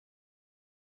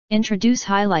Introduce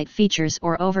highlight features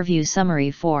or overview summary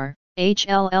for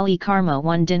HLLECARMO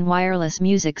 1Din wireless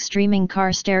music streaming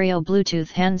car stereo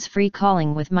Bluetooth hands-free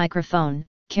calling with microphone,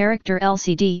 character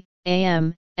LCD,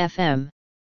 AM, FM.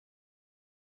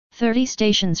 30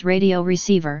 stations radio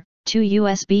receiver, 2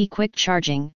 USB quick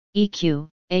charging, EQ,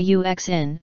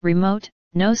 AUX-in, remote,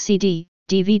 no CD,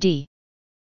 DVD.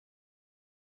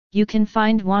 You can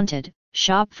find wanted,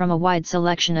 shop from a wide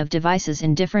selection of devices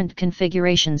in different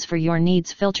configurations for your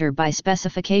needs, filter by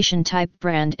specification type,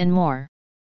 brand and more.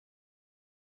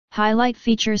 Highlight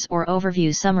features or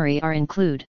overview summary are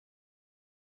include.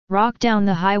 Rock down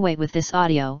the highway with this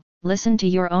audio, listen to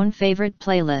your own favorite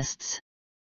playlists.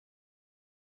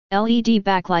 LED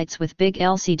backlights with big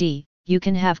LCD, you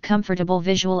can have comfortable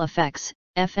visual effects,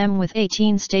 FM with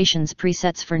 18 stations,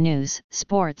 presets for news,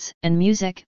 sports, and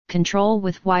music, control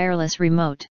with wireless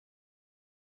remote.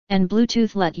 And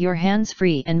Bluetooth, let your hands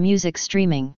free and music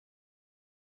streaming.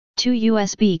 2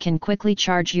 USB can quickly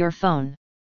charge your phone.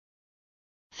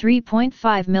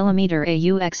 3.5mm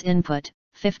AUX input,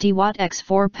 50W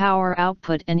x4 power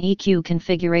output and EQ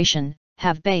configuration,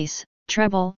 have bass,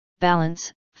 treble,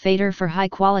 balance, fader for high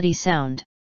quality sound.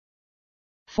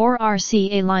 4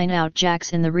 RCA line-out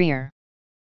jacks in the rear.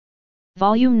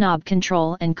 Volume knob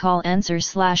control and call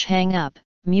answer/hang up,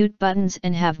 mute buttons,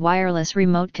 and have wireless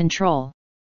remote control.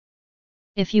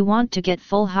 If you want to get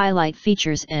full highlight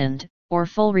features or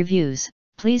full reviews,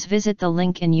 please visit the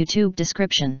link in YouTube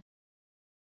description.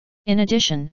 In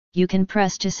addition, you can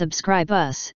press to subscribe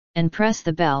us, and press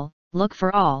the bell, look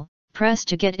for all, press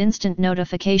to get instant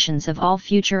notifications of all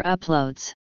future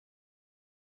uploads.